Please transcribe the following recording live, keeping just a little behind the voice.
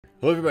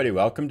Hello everybody,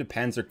 welcome to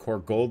Panzer Corps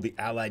Gold, the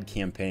Allied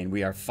Campaign.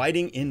 We are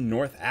fighting in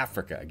North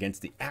Africa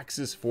against the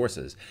Axis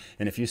forces.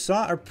 And if you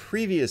saw our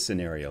previous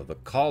scenario, the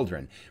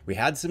Cauldron, we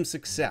had some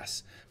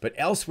success. But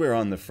elsewhere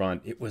on the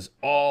front, it was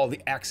all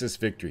the Axis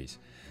victories.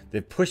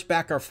 They've pushed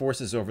back our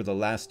forces over the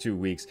last 2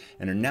 weeks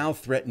and are now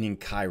threatening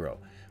Cairo.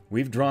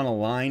 We've drawn a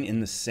line in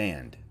the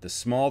sand, the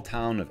small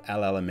town of First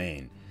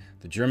Alamein.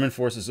 The German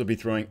forces will be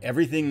throwing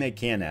everything they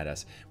can at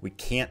us. We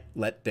can't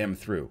let them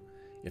through.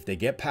 If they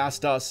get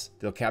past us,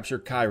 they'll capture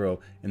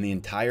Cairo and the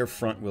entire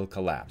front will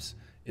collapse.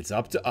 It's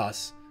up to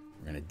us.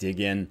 We're going to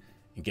dig in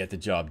and get the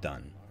job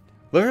done.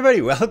 Hello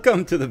everybody,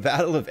 welcome to the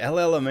Battle of First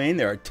Alamein.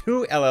 There are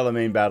two First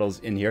Alamein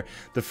battles in here.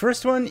 The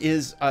first one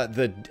is a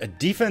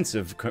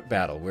defensive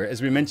battle where,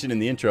 as we mentioned in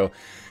the intro,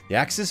 the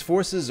Axis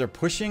forces are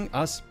pushing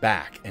us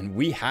back and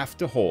we have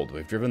to hold.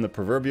 We've driven the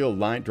proverbial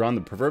line, drawn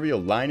the proverbial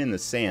line in the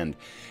sand.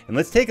 And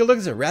let's take a look.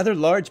 It's a rather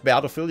large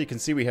battlefield. You can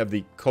see we have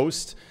the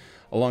coast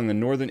along the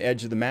northern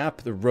edge of the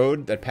map, the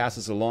road that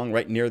passes along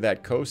right near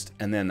that coast,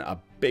 and then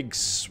a big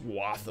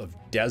swath of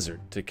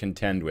desert to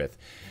contend with.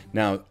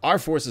 Now, our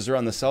forces are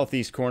on the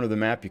southeast corner of the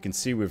map. You can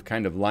see we've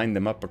kind of lined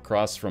them up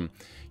across from,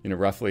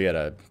 roughly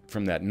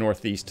from that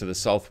northeast to the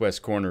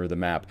southwest corner of the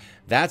map.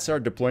 That's our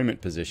deployment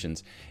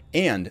positions.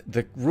 And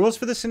the rules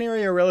for the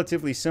scenario are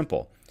relatively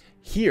simple.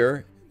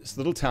 Here, this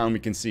little town we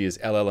can see is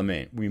First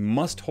Alamein. We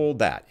must hold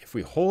that. If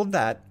we hold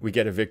that, we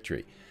get a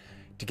victory.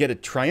 To get a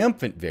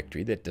triumphant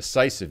victory, that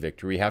decisive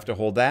victory, we have to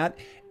hold that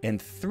and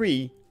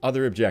 3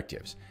 other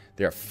objectives.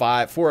 There are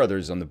 5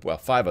 others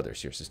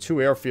here. So there's 2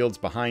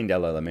 airfields behind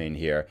First Alamein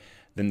here.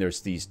 Then there's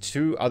these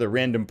 2 other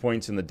random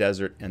points in the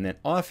desert. And then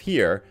off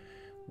here,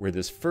 where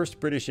this 1st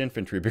British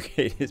Infantry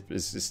Brigade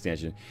is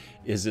stationed,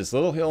 is this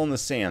little hill in the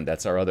sand.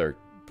 That's our other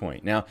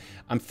point. Now,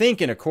 I'm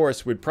thinking, of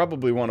course, we'd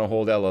probably want to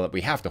hold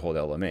we have to hold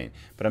First Alamein,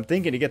 but I'm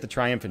thinking to get the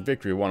triumphant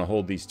victory, we want to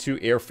hold these 2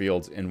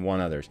 airfields and 1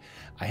 others.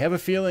 I have a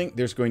feeling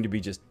there's going to be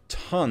just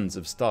tons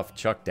of stuff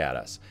chucked at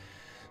us.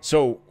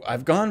 So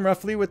I've gone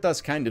roughly with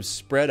us kind of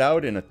spread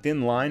out in a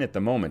thin line at the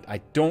moment. I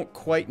don't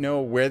quite know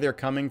where they're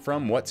coming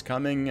from, what's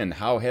coming, and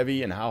how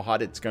heavy and how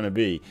hot it's going to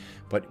be.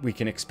 But we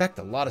can expect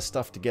a lot of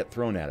stuff to get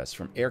thrown at us,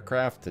 from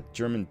aircraft to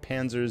German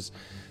panzers,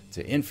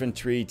 to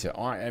infantry, to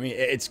I mean,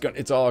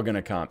 it's all going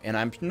to come. And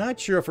I'm not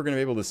sure if we're going to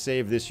be able to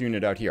save this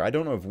unit out here. I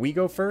don't know if we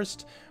go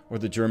first or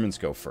the Germans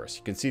go first.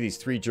 You can see these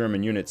 3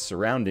 German units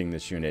surrounding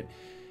this unit.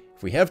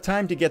 If we have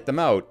time to get them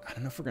out, I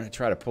don't know if we're going to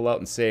try to pull out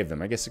and save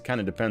them. I guess it kind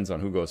of depends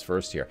on who goes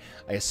first here.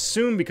 I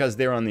assume because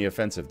they're on the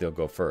offensive, they'll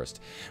go first.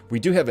 We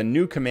do have a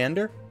new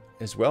commander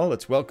as well.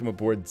 Let's welcome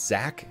aboard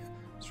Zach.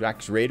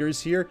 Zach's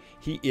Raiders here.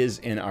 He is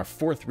in our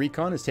 4th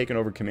Recon, has taken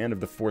over command of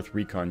the 4th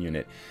Recon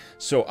unit.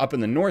 So up in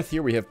the north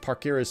here, we have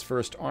Parkera's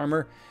 1st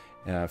Armor,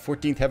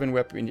 14th Heaven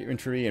Weapon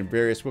Infantry, and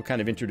various. We'll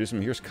kind of introduce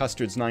them. Here's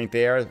Custard's 9th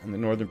Air in the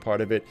northern part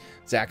of it.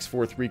 Zach's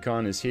 4th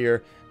Recon is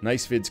here.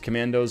 Nicevid's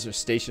Commandos are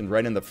stationed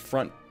right in the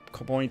front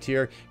point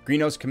here.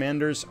 Greenhouse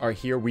Commanders are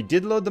here. We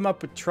did load them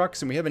up with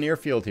trucks and we have an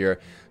airfield here.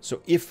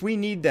 So if we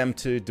need them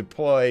to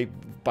deploy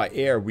by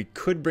air, we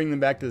could bring them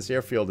back to this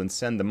airfield and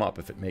send them up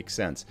if it makes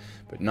sense.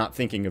 But not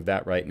thinking of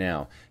that right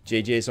now.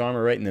 JJ's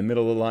Armor right in the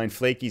middle of the line.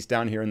 Flaky's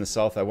down here in the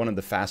south. I wanted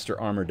the faster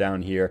armor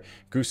down here.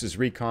 Goose's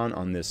Recon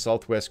on this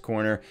southwest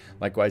corner.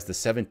 Likewise, the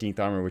 17th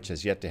Armor, which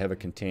has yet to have a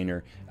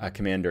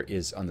commander,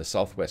 is on the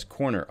southwest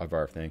corner of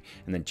our thing.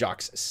 And then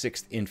Jock's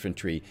 6th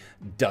Infantry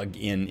dug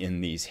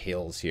in these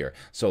hills here.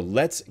 So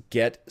let's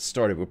get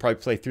started. We'll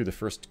probably play through the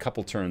first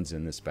couple turns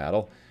in this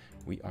battle.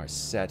 We are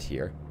set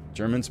here.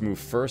 Germans move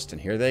first,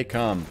 and here they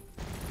come.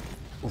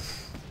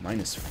 Oof,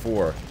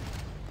 -4.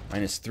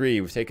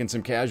 -3. We've taken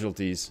some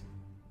casualties.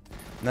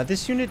 Now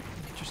this unit,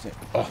 interesting.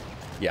 Oh,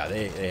 yeah,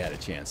 they had a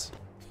chance.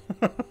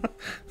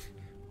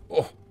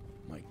 Oh,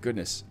 my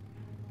goodness.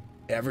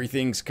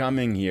 Everything's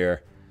coming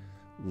here.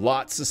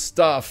 Lots of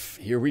stuff.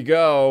 Here we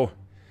go.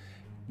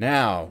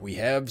 Now, we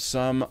have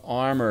some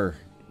armor.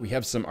 We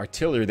have some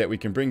artillery that we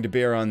can bring to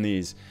bear on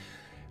these.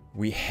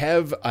 We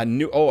have a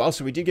new... Oh,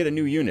 also, we did get a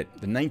new unit,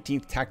 the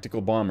 19th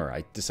Tactical Bomber.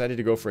 I decided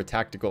to go for a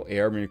tactical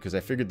air because I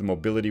figured the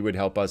mobility would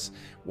help us.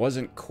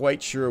 Wasn't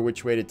quite sure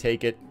which way to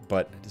take it,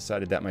 but I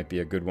decided that might be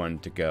a good one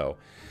to go.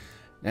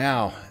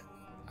 Now,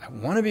 I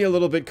want to be a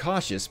little bit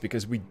cautious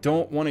because we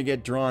don't want to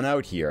get drawn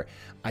out here.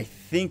 I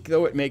think,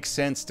 though, it makes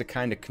sense to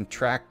kind of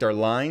contract our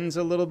lines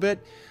a little bit.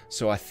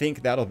 So I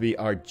think that'll be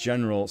our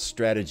general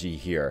strategy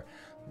here.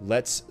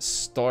 Let's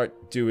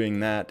start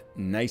doing that.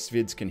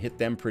 Nicevids can hit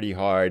them pretty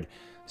hard.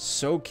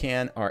 So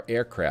can our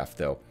aircraft,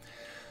 though.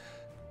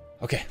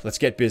 Okay, let's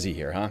get busy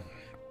here, huh?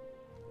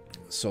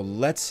 So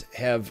let's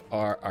have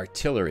our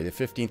artillery, the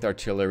 15th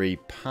Artillery,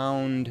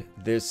 pound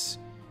this.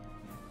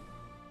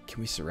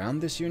 Can we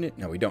surround this unit?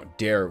 No, we don't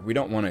dare. We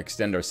don't want to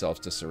extend ourselves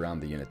to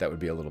surround the unit. That would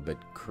be a little bit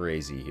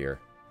crazy here.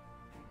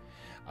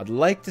 I'd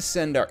like to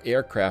send our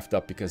aircraft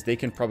up because they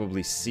can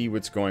probably see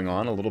what's going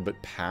on a little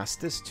bit past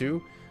this,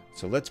 too.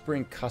 So let's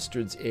bring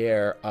Custard's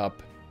Air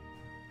up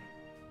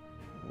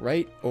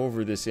right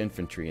over this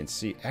infantry and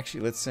see.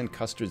 Actually, let's send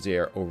Custard's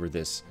Air over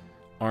this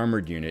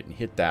armored unit and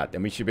hit that.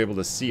 Then we should be able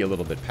to see a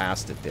little bit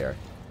past it there.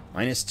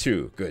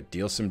 -2. Good.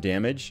 Deal some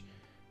damage.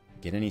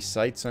 Get any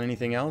sights on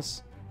anything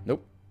else?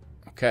 Nope.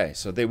 Okay,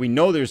 so we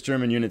know there's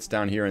German units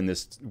down here in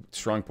this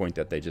strong point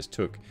that they just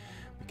took.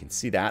 We can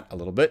see that a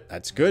little bit.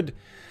 That's good.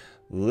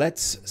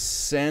 Let's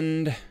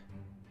send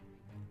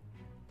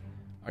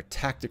our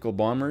tactical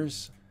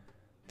bombers.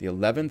 The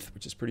 11th,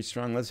 which is pretty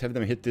strong. Let's have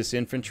them hit this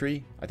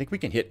infantry. I think we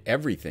can hit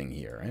everything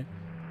here, right?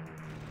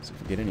 So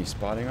if we get any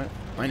spotting on it.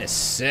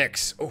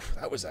 -6. Oh,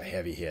 that was a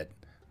heavy hit.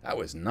 That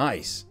was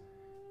nice.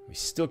 We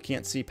still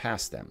can't see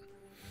past them.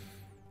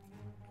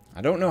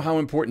 I don't know how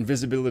important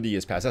visibility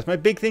is past. That's my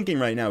big thinking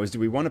right now is do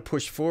we want to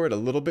push forward a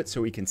little bit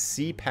so we can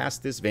see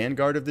past this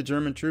vanguard of the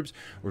German troops?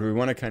 Or do we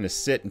want to kind of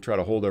sit and try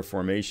to hold our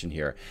formation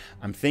here?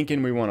 I'm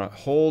thinking we want to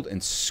hold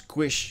and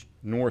squish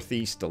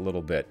northeast a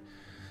little bit.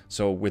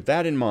 So with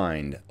that in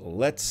mind,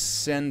 let's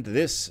send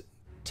this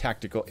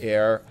tactical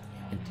air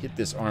and hit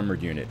this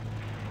armored unit.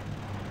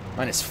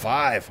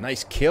 -5.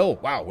 Nice kill.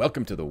 Wow,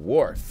 welcome to the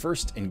war.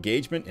 First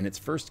engagement and its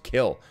first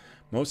kill.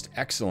 Most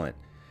excellent.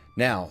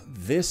 Now,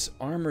 this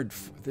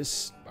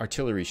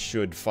artillery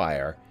should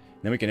fire.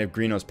 Then we can have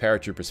Greeno's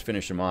paratroopers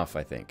finish them off,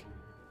 I think.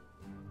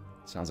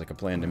 Sounds like a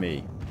plan to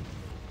me.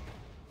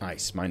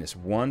 Nice.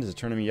 -1. Does it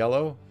turn them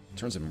yellow? It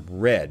turns them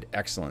red.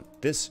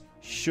 Excellent. This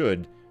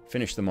should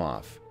finish them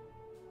off.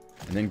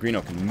 And then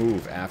Greeno can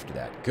move after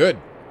that. Good.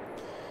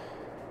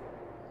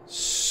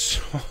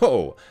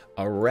 So,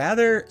 a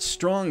rather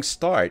strong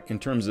start in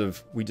terms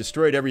of we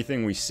destroyed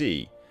everything we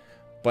see.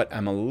 But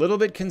I'm a little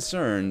bit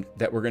concerned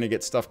that we're going to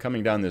get stuff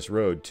coming down this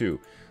road too.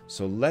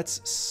 So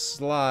let's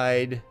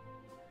slide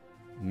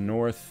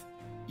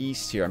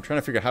northeast here. I'm trying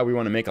to figure out how we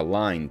want to make a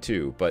line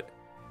too. But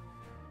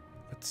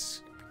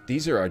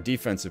these are our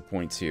defensive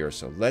points here.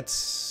 So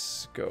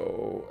let's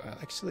go...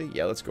 actually,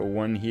 yeah, let's go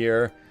 1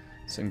 here.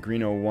 Send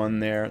Greeno 1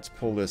 there. Let's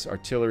pull this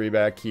artillery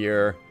back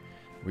here.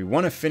 We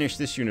want to finish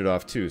this unit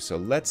off too. So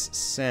let's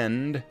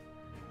send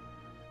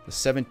the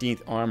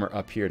 17th Armor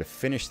up here to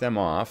finish them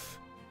off.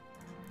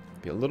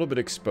 Be a little bit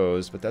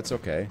exposed, but that's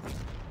okay.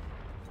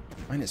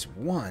 -1?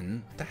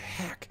 What the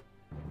heck?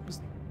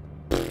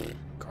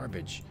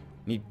 Garbage.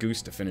 Need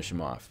Goose to finish him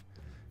off.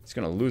 He's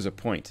going to lose a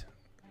point.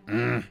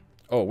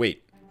 Oh,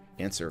 wait.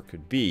 Answer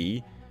could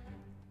be...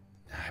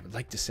 I would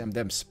like to send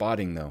them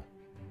spotting, though.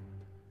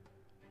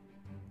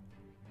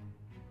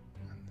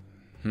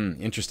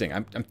 Interesting.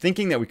 I'm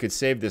thinking that we could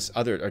save this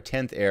our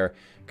 10th air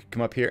could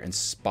come up here and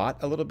spot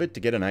a little bit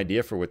to get an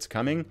idea for what's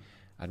coming.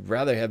 I'd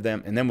rather have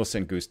them, and then we'll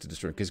send Goose to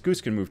destroy, because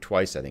Goose can move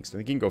twice, I think. So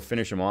we can go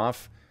finish him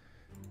off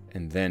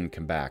and then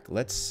come back.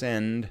 Let's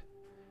send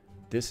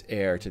this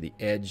air to the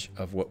edge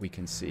of what we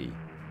can see.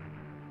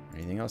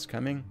 Anything else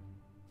coming?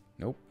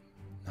 Nope.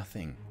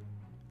 Nothing.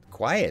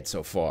 Quiet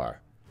so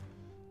far.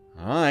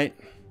 All right.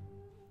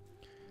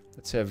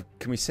 Let's have,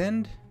 can we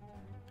send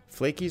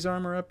Flaky's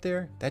armor up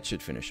there? That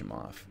should finish him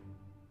off.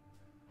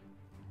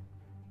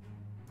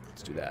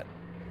 Let's do that.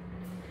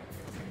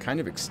 Kind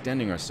of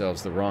extending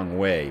ourselves the wrong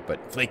way,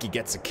 but Flaky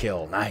gets a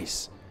kill.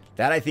 Nice.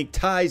 That, I think,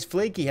 ties.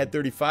 Flaky had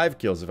 35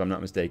 kills, if I'm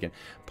not mistaken.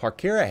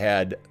 Parkera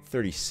had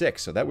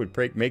 36, so that would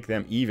make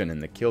them even in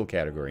the kill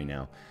category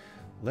now.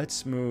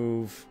 Let's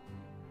move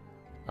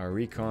our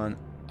recon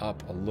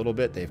up a little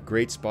bit. They have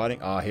great spotting.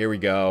 Oh, here we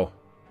go.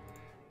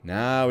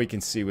 Now we can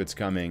see what's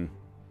coming.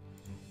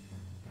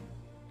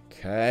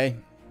 Okay.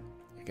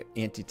 We got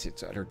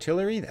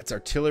anti-artillery. That's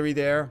artillery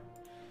there.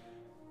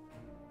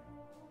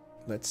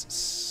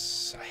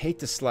 I hate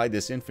to slide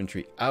this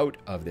infantry out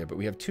of there, but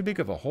we have too big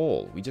of a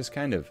hole. We just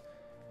kind of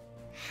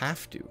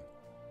have to.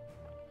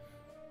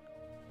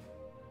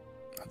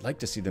 I'd like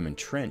to see them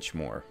entrench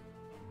more.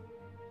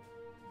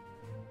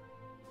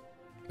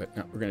 But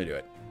no, we're going to do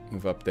it.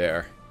 Move up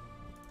there.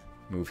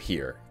 Move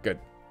here. Good.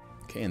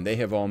 Okay, and they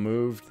have all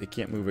moved. They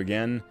can't move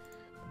again.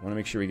 I want to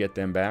make sure we get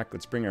them back.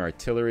 Let's bring our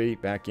artillery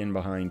back in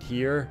behind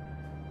here.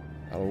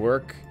 That'll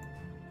work.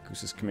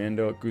 Goose's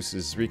commando,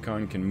 Goose's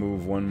recon can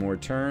move 1 more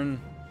turn.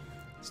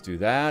 Let's do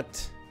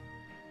that.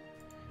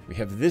 We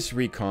have this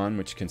recon,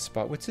 which can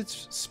spot. What's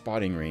its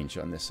spotting range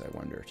on this, I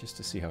wonder? Just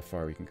to see how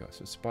far we can go.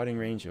 So spotting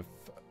range of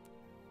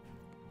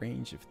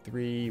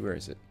 3. Where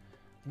is it?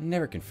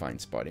 Never can find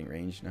spotting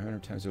range. Now, how many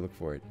times do I look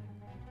for it?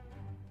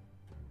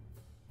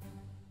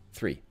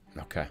 3.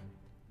 Okay.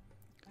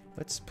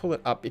 Let's pull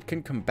it up. It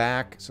can come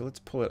back. So let's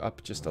pull it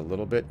up just a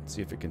little bit.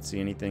 See if it can see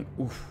anything.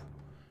 Oof.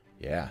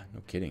 Yeah, no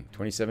kidding.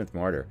 27th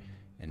Martyr.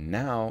 And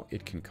now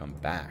it can come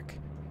back.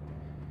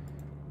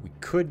 We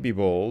could be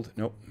bold.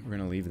 Nope, we're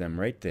going to leave them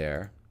right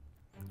there.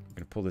 We're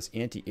going to pull this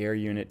anti-air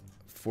unit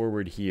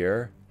forward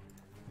here.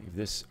 Leave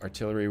this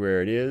artillery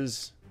where it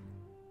is.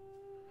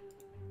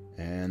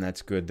 And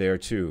that's good there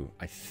too.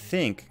 I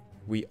think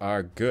we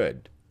are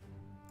good.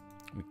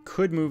 We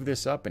could move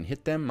this up and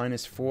hit them,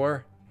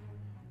 -4.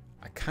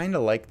 I kind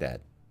of like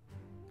that.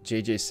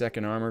 JJ's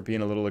 2nd armor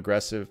being a little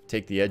aggressive.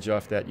 Take the edge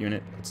off that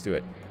unit. Let's do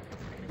it.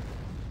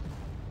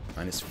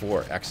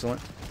 -4.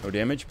 Excellent. No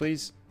damage,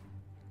 please.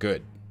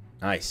 Good.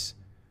 Nice.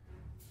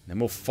 Then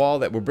we'll fall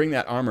that. We'll bring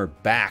that armor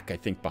back, I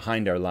think,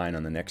 behind our line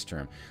on the next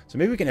turn. So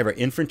maybe we can have our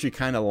infantry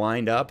kind of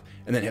lined up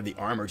and then have the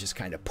armor just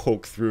kind of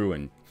poke through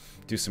and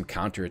do some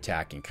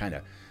counterattacking, kind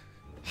of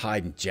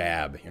hide and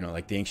jab, you know,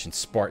 like the ancient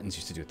Spartans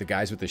used to do it. The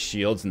guys with the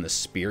shields and the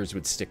spears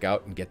would stick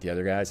out and get the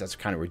other guys. That's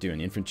kind of what we're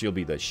doing. Infantry will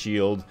be the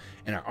shield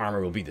and our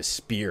armor will be the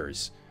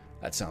spears.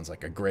 That sounds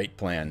like a great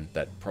plan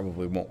that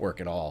probably won't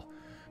work at all.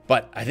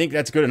 But I think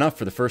that's good enough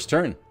for the first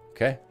turn.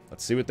 Okay,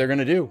 let's see what they're going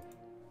to do.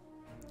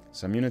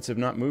 Some units have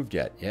not moved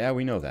yet. Yeah,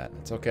 we know that.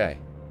 It's okay.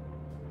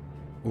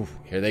 Oof,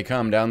 here they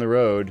come down the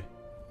road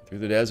through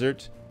the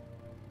desert.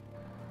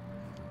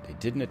 They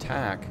didn't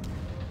attack.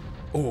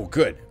 Oh,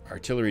 good.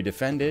 Artillery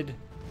defended.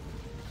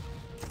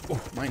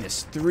 Oh,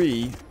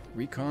 -3.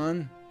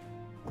 Recon.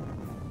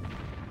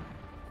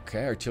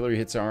 Okay, artillery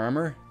hits our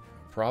armor.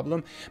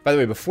 Problem. By the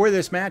way, before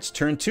this match,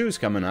 turn 2 is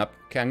coming up.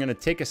 Okay, I'm going to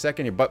take a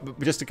second here, but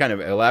just to kind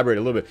of elaborate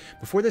a little bit.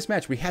 Before this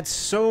match, we had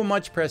so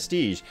much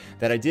prestige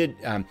that I did...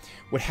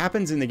 what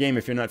happens in the game,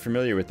 if you're not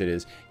familiar with it,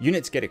 is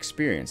units get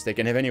experience. They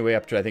can have anyway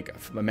up to, I think,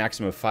 a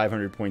maximum of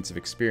 500 points of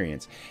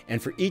experience.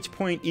 And for each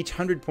point, each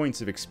 100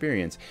 points of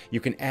experience,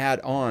 you can add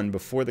on,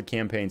 before the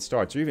campaign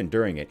starts, or even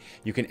during it,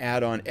 you can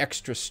add on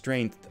extra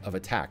strength of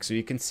attack. So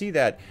you can see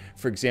that,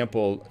 for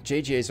example,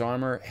 JJ's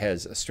armor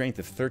has a strength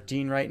of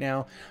 13 right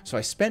now. So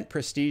I spent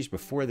prestige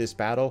before this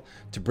battle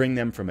to bring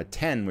them from a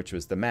 10, which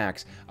was the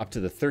max, up to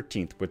the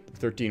 13th, with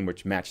 13,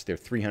 which matched their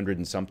 300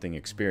 and something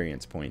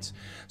experience points.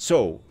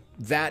 So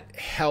that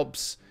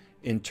helps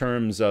in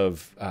terms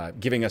of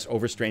giving us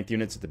overstrength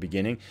units at the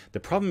beginning. The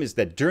problem is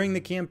that during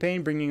the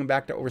campaign, bringing them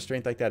back to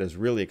overstrength like that is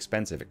really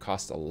expensive. It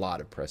costs a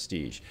lot of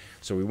prestige.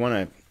 So we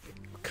want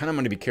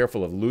to be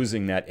careful of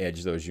losing that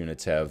edge those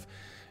units have,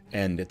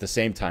 and at the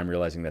same time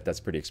realizing that that's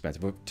pretty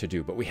expensive to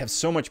do. But we have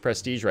so much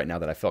prestige right now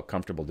that I felt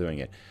comfortable doing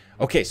it.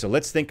 Okay, so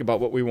let's think about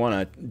what we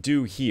want to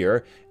do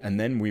here, and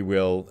then we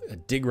will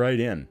dig right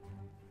in.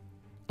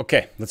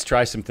 Okay, let's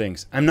try some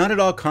things. I'm not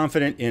at all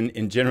confident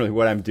in generally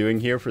what I'm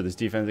doing here for this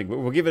defense thing, but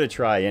we'll give it a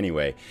try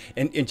anyway.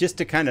 And just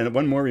to kind of,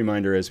 one more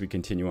reminder as we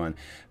continue on,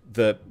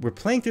 we're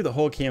playing through the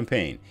whole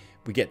campaign.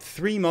 We get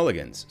 3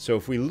 mulligans. So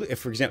if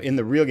for example, in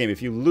the real game,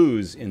 if you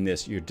lose in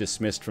this, you're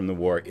dismissed from the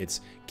war.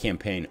 It's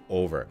campaign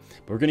over.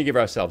 But we're going to give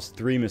ourselves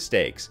 3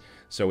 mistakes.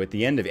 So at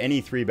the end of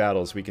any 3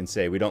 battles, we can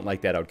say we don't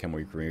like that outcome,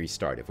 we can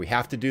restart. If we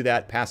have to do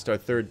that past our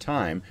 3rd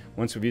time,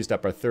 once we've used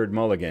up our 3rd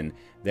mulligan,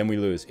 then we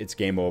lose. It's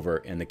game over,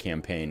 and the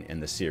campaign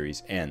and the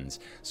series ends.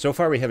 So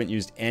far, we haven't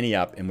used any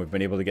up, and we've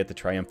been able to get the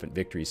triumphant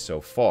victories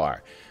so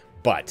far.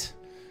 But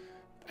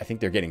I think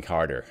they're getting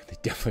harder. They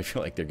definitely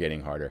feel like they're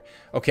getting harder.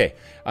 Okay,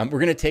 we're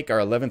going to take our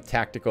 11th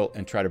Tactical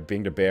and try to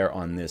bring to bear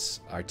on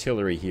this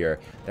artillery here.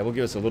 That will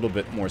give us a little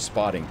bit more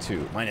spotting,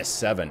 too.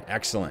 -7.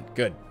 Excellent.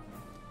 Good.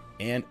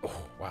 And,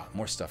 oh, wow,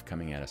 more stuff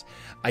coming at us.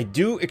 I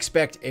do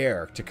expect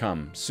air to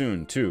come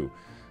soon, too.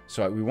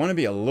 So we want to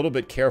be a little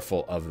bit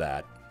careful of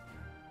that.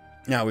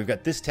 Now, we've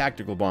got this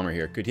tactical bomber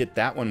here. Could hit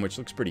that one, which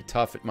looks pretty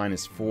tough at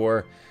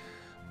 -4.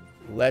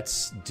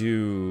 Let's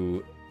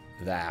do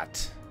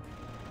that.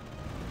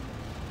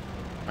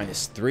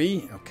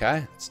 -3.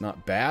 Okay, it's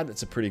not bad.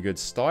 That's a pretty good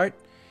start.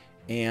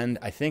 And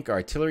I think our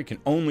artillery can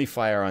only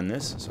fire on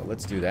this, so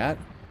let's do that.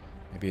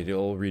 Maybe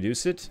it'll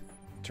reduce it.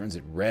 Turns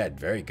it red.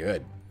 Very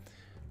good.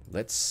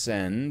 Let's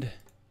send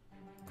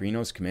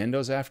Greeno's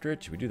commandos after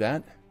it. Should we do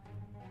that?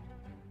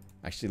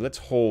 Actually, let's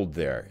hold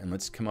there, and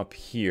let's come up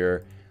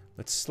here.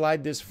 Let's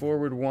slide this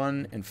forward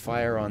 1 and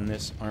fire on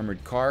this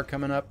armored car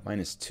coming up.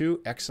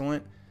 -2.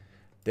 Excellent.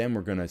 Then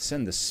we're going to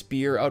send the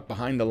spear out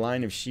behind the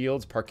line of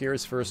shields.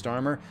 Parkera's first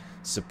armor.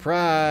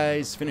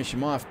 Surprise! Finish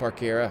him off,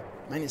 Parkera.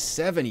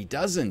 -7. He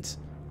doesn't.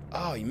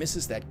 Oh, he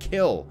misses that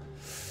kill.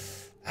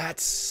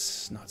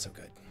 That's not so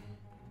good.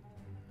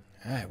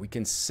 All right, we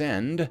can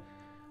send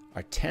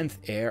our 10th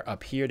air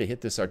up here to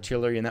hit this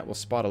artillery, and that will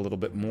spot a little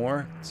bit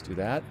more. Let's do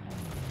that.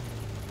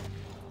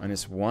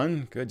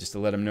 -1. Good, just to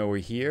let him know we're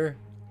here.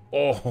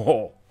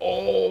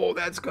 Oh,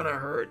 that's going to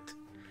hurt.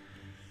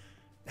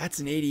 That's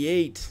an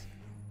 88.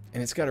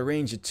 And it's got a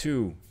range of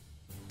 2.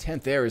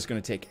 10th air is going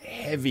to take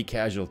heavy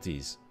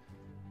casualties.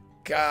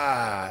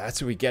 God,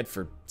 that's what we get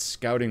for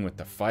scouting with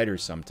the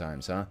fighters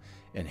sometimes, huh?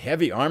 And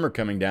heavy armor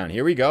coming down.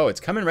 Here we go.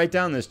 It's coming right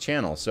down this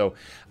channel. So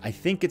I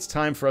think it's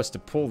time for us to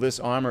pull this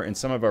armor and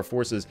some of our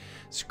forces,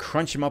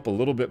 crunch them up a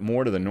little bit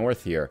more to the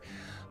north here.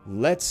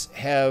 Let's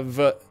have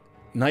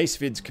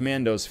Nicevid's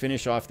commandos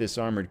finish off this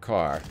armored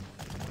car.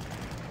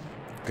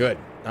 Good.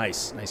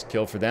 Nice. Nice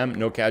kill for them.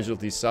 No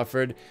casualties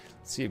suffered.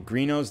 Let's see if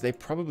Greeno's, they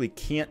probably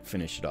can't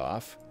finish it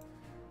off.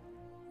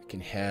 We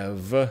can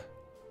have...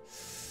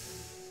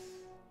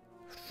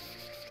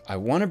 I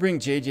want to bring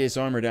JJ's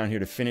armor down here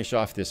to finish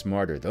off this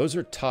martyr. Those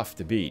are tough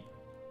to beat.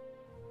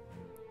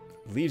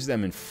 Leaves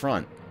them in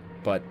front,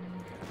 but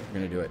we're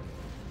going to do it.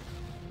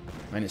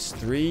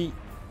 -3.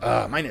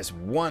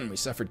 -1. We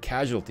suffered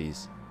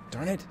casualties.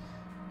 Darn it.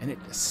 And it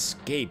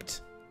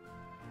escaped.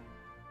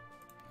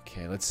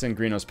 Okay, let's send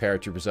Greeno's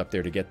paratroopers up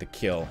there to get the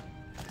kill.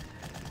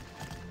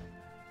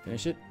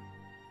 Finish it?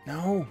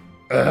 No.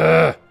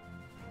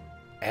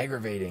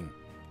 Aggravating.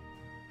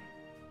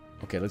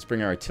 Okay, let's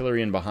bring our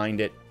artillery in behind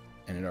it.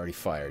 And it already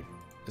fired.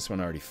 This one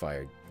already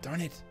fired.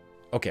 Darn it.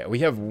 Okay, we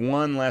have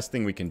one last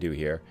thing we can do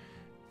here.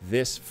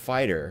 This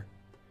fighter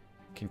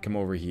can come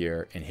over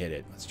here and hit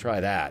it. Let's try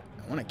that.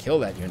 I want to kill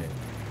that unit.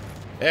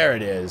 There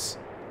it is.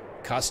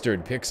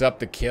 Custard picks up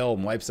the kill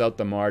and wipes out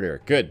the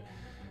martyr. Good.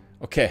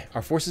 Okay,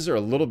 our forces are a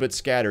little bit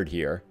scattered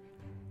here,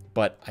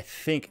 but I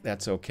think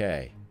that's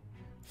okay.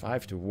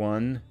 5 to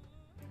 1.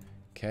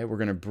 Okay, we're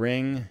going to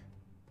bring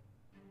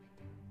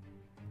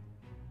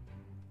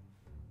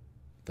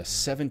the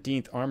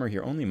 17th armor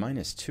here. Only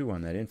 -2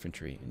 on that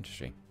infantry.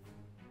 Interesting.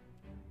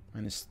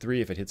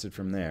 -3 if it hits it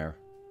from there.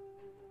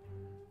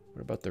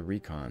 What about the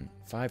recon?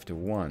 5 to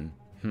 1.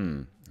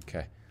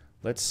 Okay.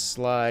 Let's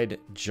slide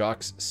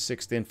Jock's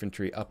 6th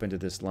Infantry up into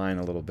this line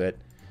a little bit.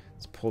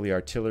 Let's pull the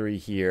artillery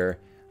here.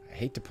 I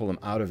hate to pull them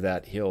out of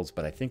that hills,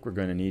 but I think we're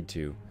going to need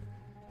to.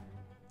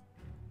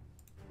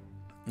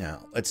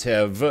 Now, let's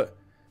have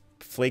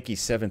Flaky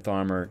 7th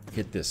Armor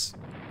hit this.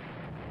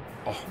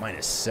 Oh,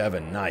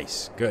 -7.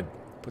 Nice. Good.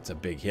 Puts a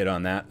big hit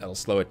on that. That'll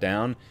slow it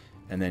down.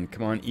 And then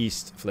come on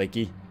east,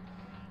 Flaky.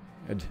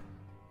 Good.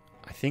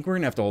 I think we're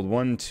going to have to hold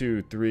 1,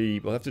 2, 3.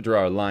 We'll have to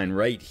draw our line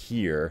right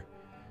here.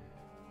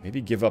 Maybe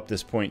give up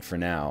this point for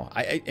now.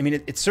 I mean,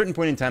 at a certain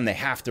point in time, they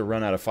have to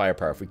run out of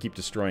firepower if we keep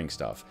destroying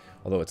stuff.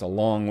 Although it's a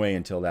long way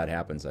until that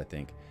happens, I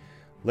think.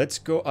 Let's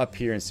go up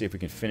here and see if we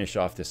can finish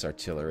off this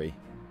artillery.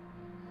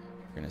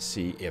 We're going to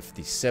see if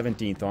the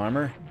 17th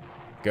Armor...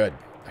 Good.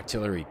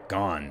 Artillery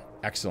gone.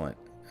 Excellent.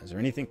 Is there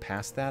anything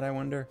past that, I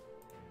wonder?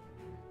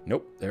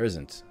 Nope, there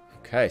isn't.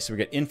 Okay, so we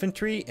got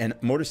infantry and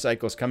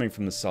motorcycles coming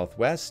from the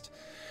southwest.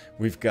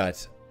 We've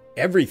got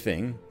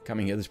everything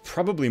coming here. There's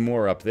probably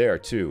more up there,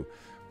 too.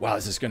 Wow,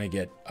 this is going to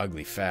get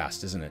ugly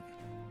fast, isn't it?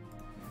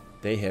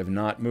 They have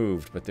not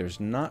moved, but there's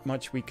not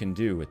much we can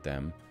do with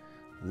them.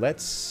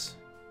 Let's,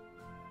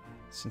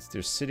 since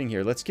they're sitting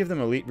here, let's give them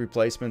elite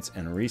replacements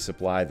and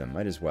resupply them.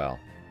 Might as well.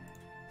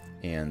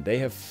 And they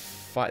have,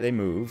 they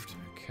moved.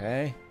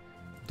 Okay.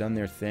 Done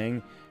their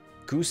thing.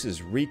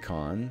 Goose's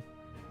recon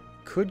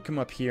could come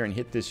up here and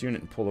hit this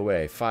unit and pull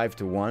away. 5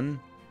 to 1.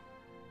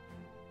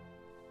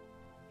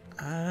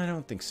 I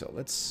don't think so.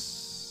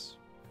 Let's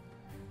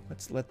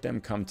let them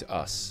come to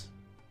us.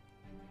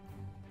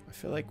 I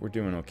feel like we're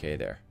doing okay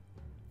there.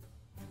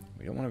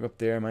 We don't want to go up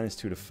there.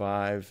 -2 to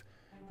 5.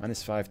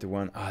 -5 to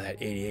 1. Ah,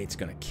 that 88's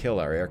going to kill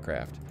our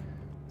aircraft.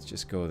 Let's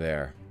just go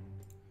there.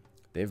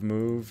 They've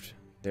moved.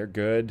 They're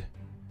good.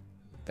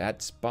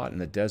 That spot in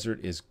the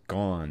desert is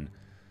gone.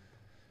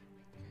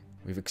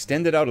 We've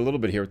extended out a little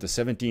bit here with the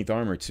 17th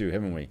Armor too,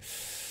 haven't we?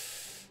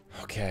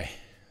 Okay.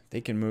 They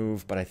can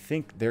move, but I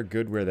think they're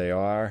good where they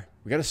are.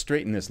 We got to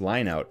straighten this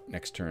line out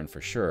next turn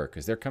for sure,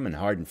 because they're coming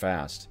hard and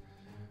fast.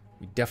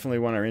 We definitely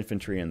want our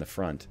infantry in the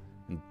front.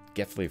 And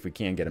definitely, if we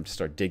can, get them to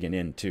start digging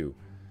in too.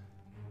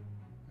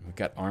 We've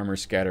got armor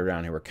scattered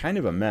around here. We're kind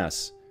of a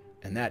mess.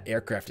 And that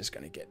aircraft is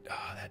going to get...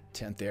 Oh, that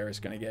 10th Air is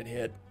going to get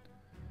hit.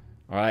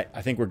 Alright,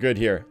 I think we're good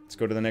here. Let's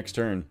go to the next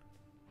turn.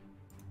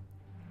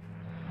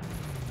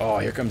 Oh,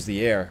 here comes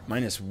the air.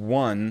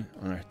 -1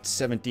 on our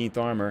 17th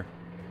Armor.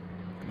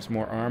 Comes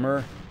more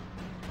armor.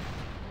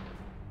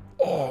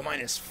 Oh,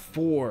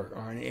 -4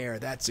 on air.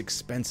 That's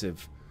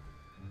expensive.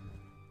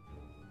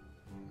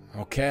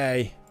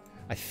 Okay.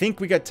 I think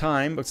we got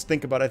time. Let's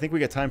think about it. I think we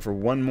got time for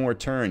one more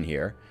turn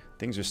here.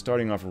 Things are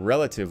starting off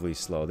relatively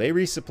slow. They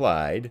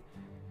resupplied.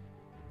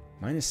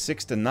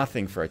 -6 to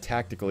nothing for a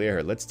tactical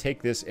air. Let's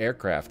take this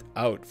aircraft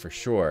out for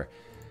sure.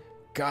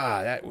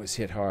 God, that was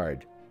hit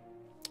hard.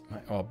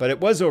 Oh, but it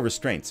was over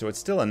strength, so it's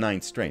still a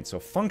 9th strength. So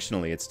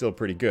functionally, it's still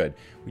pretty good.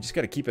 We just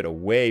got to keep it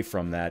away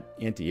from that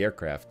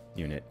anti-aircraft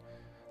unit.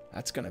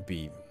 That's going to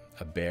be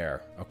a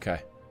bear. Okay.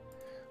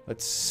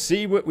 Let's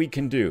see what we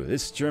can do.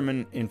 This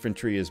German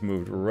infantry has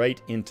moved right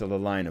into the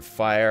line of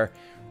fire.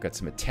 We've got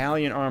some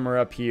Italian armor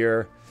up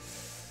here.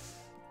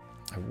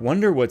 I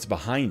wonder what's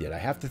behind it. I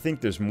have to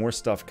think there's more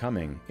stuff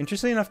coming.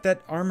 Interestingly enough,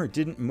 that armor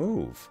didn't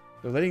move.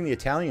 They're letting the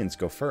Italians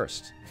go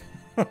first.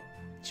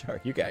 Sure,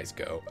 you guys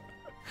go.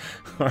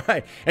 All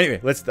right.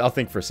 Anyway, I'll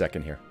think for a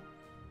second here.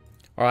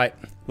 All right.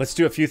 Let's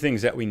do a few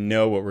things that we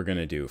know what we're going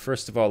to do.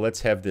 First of all,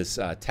 let's have this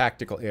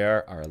tactical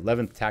air, our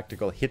 11th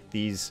tactical, hit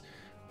these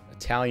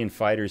Italian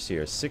fighters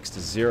here. 6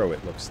 to 0,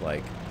 it looks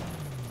like.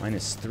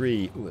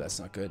 -3. Ooh, that's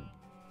not good.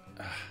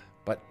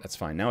 But that's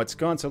fine. Now it's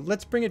gone. So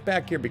let's bring it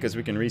back here because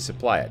we can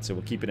resupply it. So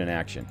we'll keep it in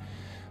action.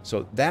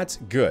 So that's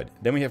good.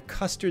 Then we have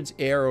Custard's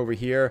air over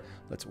here.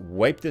 Let's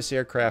wipe this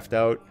aircraft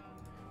out.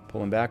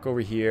 Pull him back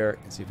over here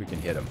and see if we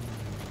can hit him.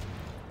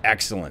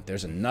 Excellent.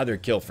 There's another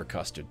kill for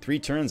Custard. 3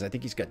 turns. I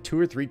think he's got 2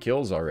 or 3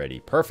 kills already.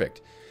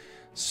 Perfect.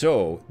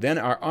 So then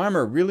our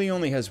armor really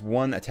only has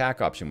one attack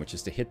option, which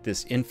is to hit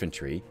this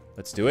infantry.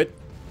 Let's do it.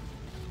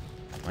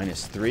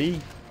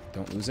 -3.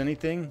 Don't lose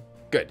anything.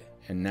 Good.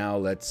 And now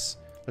let's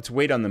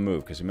wait on the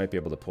move because we might be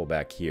able to pull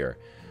back here.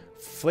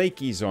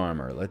 Flaky's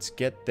armor. Let's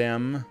get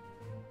them.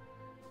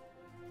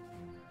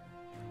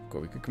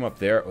 We could come up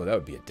there. Oh, that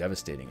would be a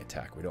devastating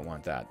attack. We don't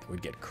want that.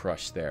 We'd get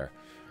crushed there.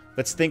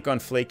 Let's think on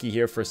Flaky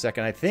here for a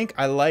second. I think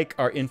I like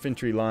our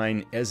infantry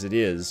line as it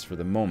is for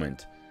the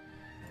moment.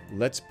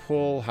 Let's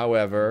pull,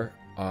 however,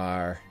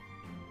 our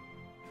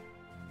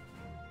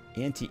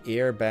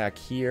anti-air back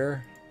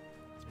here.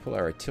 Let's pull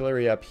our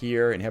artillery up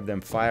here and have them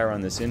fire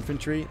on this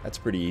infantry. That's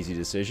a pretty easy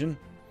decision.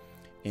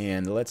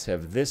 And let's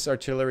have this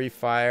artillery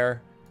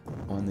fire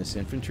on this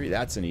infantry.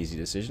 That's an easy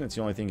decision. It's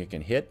the only thing it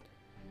can hit.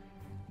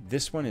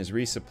 This one is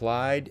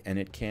resupplied, and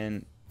it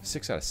can,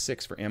 6 out of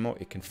 6 for ammo,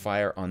 it can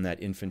fire on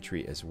that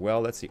infantry as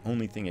well. That's the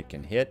only thing it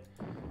can hit.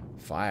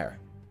 Fire.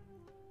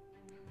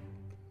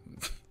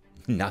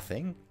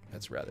 Nothing.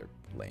 That's rather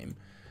lame.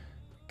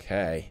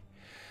 Okay.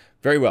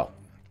 Very well.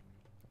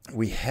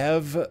 We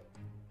have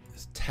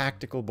this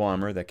tactical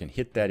bomber that can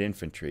hit that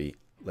infantry.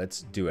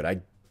 Let's do it.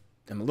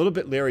 I'm a little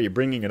bit leery of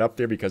bringing it up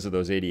there because of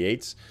those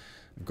 88s.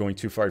 I'm going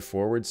too far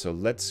forward, so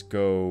let's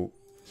go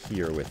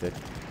here with it.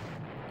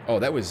 Oh,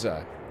 that was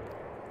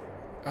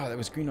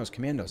Green Nose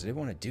Commandos. I didn't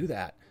want to do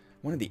that. I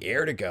wanted the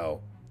air to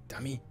go.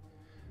 Dummy.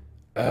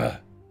 Okay.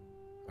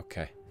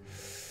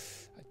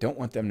 I don't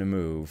want them to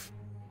move.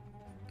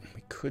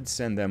 We could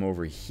send them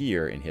over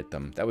here and hit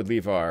them. That would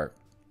leave our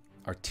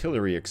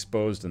artillery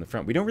exposed in the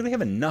front. We don't really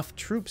have enough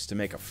troops to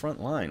make a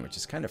front line, which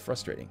is kind of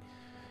frustrating.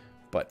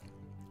 But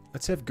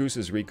let's have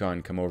Goose's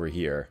recon come over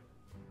here,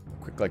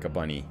 quick like a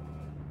bunny,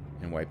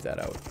 and wipe that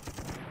out.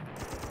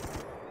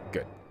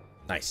 Good.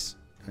 Nice.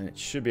 And it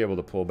should be able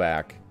to pull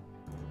back.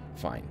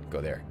 Fine. Go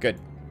there. Good.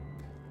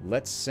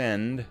 Let's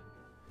send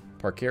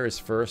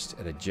Parkeris first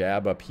at a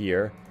jab up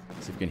here.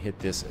 See if we can hit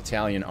this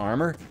Italian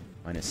armor.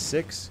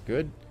 -6.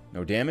 Good.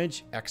 No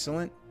damage.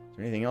 Excellent. Is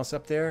there anything else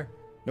up there?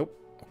 Nope.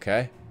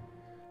 Okay.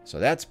 So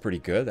that's pretty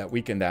good. That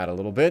weakened that a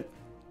little bit.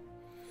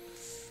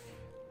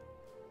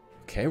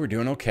 Okay, we're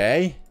doing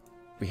okay.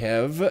 We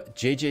have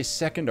JJ's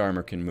second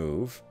armor can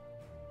move.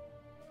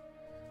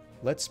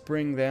 Let's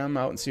bring them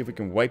out and see if we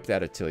can wipe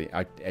that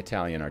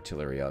Italian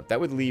artillery out.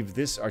 That would leave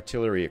this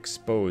artillery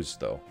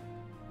exposed, though.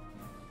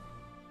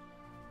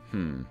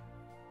 We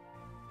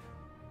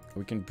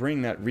can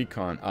bring that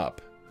recon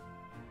up.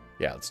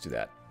 Yeah, let's do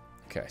that.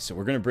 Okay, so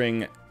we're going to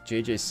bring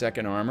JJ's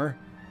second armor.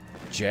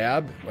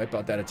 Jab. Wipe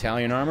out that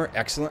Italian armor.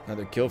 Excellent.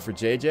 Another kill for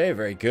JJ.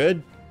 Very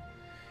good.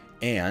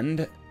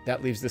 And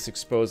that leaves this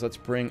exposed. Let's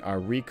bring our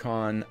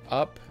recon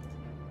up.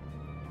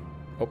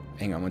 Oh,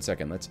 hang on one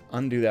second. Let's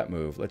undo that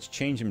move. Let's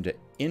change him to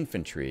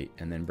infantry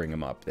and then bring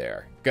him up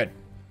there. Good.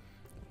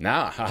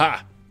 Now,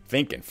 haha.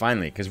 Thinking,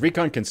 finally. Because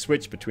recon can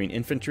switch between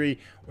infantry,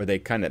 or they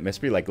kind of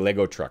must be like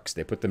Lego trucks.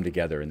 They put them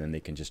together and then they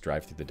can just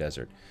drive through the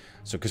desert.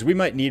 So, because we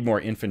might need more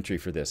infantry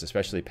for this,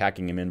 especially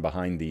packing him in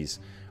behind these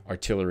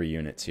artillery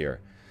units here.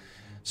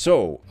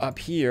 So, up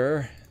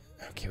here,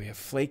 okay, we have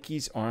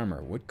Flaky's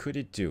armor. What could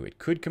it do? It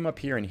could come up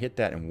here and hit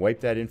that and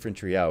wipe that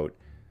infantry out.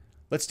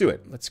 Let's do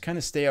it. Let's kind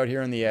of stay out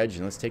here on the edge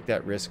and let's take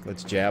that risk.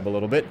 Let's jab a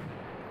little bit.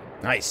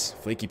 Nice.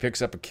 Flaky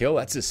picks up a kill.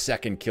 That's his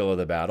second kill of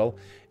the battle.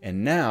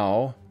 And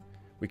now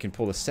we can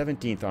pull the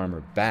 17th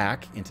armor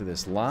back into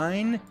this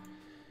line.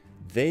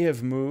 They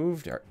have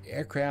moved. Our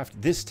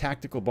aircraft, this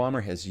tactical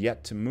bomber has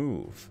yet to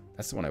move.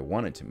 That's the one I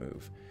wanted to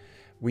move.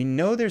 We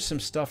know there's some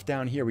stuff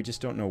down here. We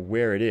just don't know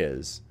where it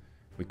is.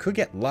 We could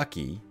get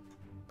lucky.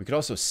 We could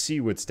also see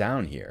what's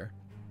down here.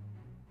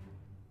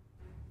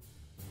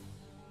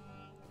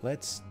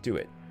 Let's do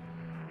it.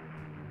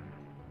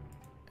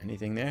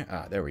 Anything there?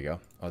 Ah, there we go.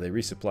 Oh, they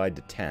resupplied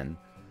to 10.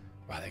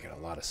 Wow, they got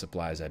a lot of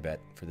supplies, I bet,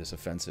 for this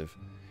offensive.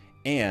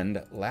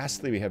 And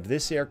lastly, we have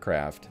this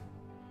aircraft.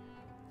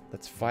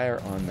 Let's fire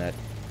on that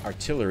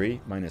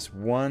artillery,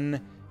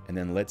 -1. And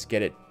then let's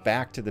get it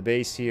back to the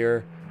base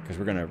here, because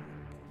we're going to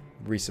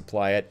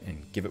resupply it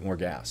and give it more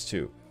gas,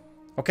 too.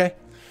 Okay.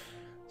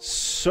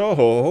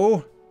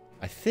 So,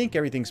 I think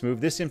everything's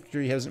moved. This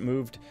infantry hasn't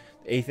moved.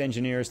 The 8th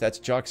Engineers, that's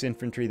Jock's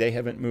infantry. They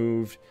haven't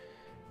moved.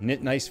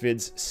 Nice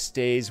Vids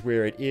stays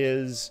where it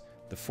is.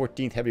 The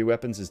 14th Heavy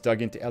Weapons is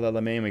dug into First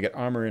Alamein. We got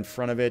armor in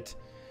front of it.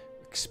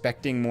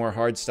 Expecting more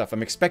hard stuff.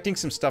 I'm expecting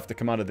some stuff to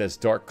come out of this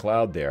dark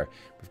cloud there.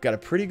 We've got a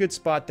pretty good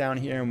spot down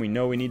here, and we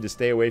know we need to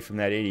stay away from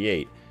that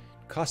 88.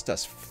 Cost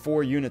us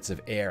 4 units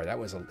of air. That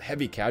was a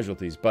heavy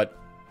casualties, but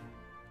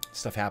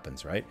stuff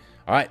happens, right?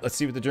 All right, let's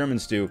see what the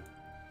Germans do.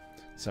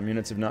 Some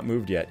units have not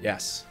moved yet.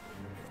 Yes.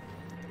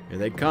 Here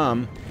they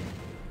come.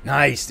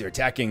 Nice. They're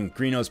attacking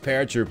Green Nose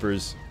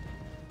paratroopers.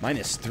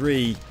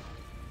 -3.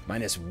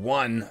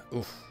 -1.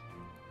 Oof.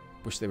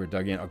 Wish they were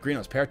dug in. Oh, Green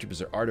Nose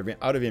paratroopers are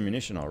out of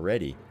ammunition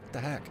already. What the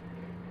heck?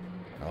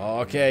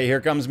 Okay,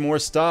 here comes more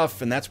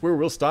stuff, and that's where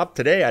we'll stop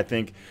today, I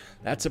think.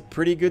 That's a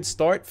pretty good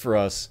start for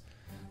us.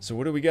 So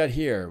what do we got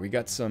here? We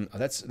got some... Oh,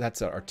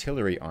 that's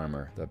artillery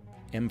armor. The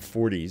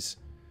M40s.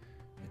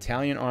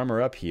 Italian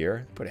armor up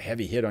here. Put a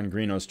heavy hit on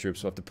Green Nose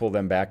troops. We'll have to pull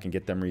them back and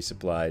get them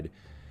resupplied.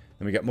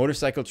 Then we got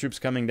motorcycle troops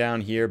coming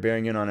down here,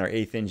 bearing in on our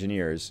 8th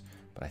Engineers.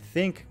 But I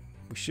think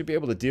we should be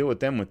able to deal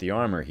with them with the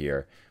armor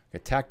here. We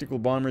got tactical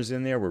bombers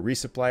in there. We'll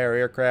resupply our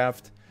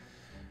aircraft.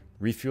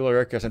 Refuel our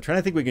aircraft. I'm trying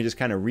to think we can just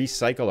kind of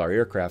recycle our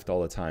aircraft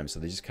all the time. So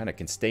they just kind of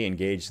can stay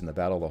engaged in the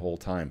battle the whole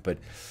time. But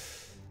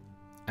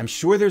I'm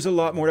sure there's a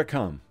lot more to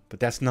come, but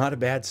that's not a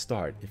bad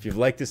start. If you've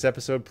liked this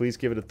episode, please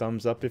give it a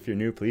thumbs up. If you're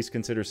new, please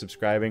consider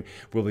subscribing.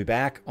 We'll be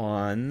back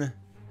on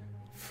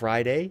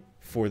Friday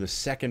for the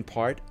second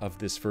part of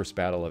this first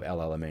battle of El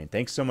Alamein.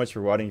 Thanks so much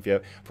for watching.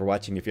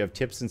 If you have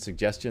tips and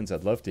suggestions,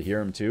 I'd love to hear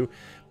them too.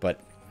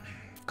 But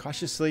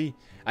cautiously,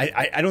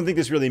 I don't think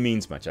this really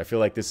means much. I feel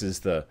like this is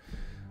the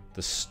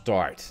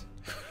start.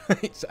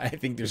 I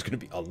think there's going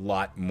to be a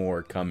lot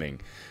more coming.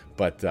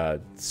 But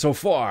so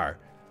far,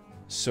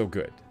 so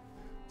good.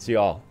 See you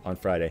all on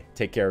Friday.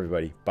 Take care,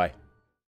 everybody. Bye.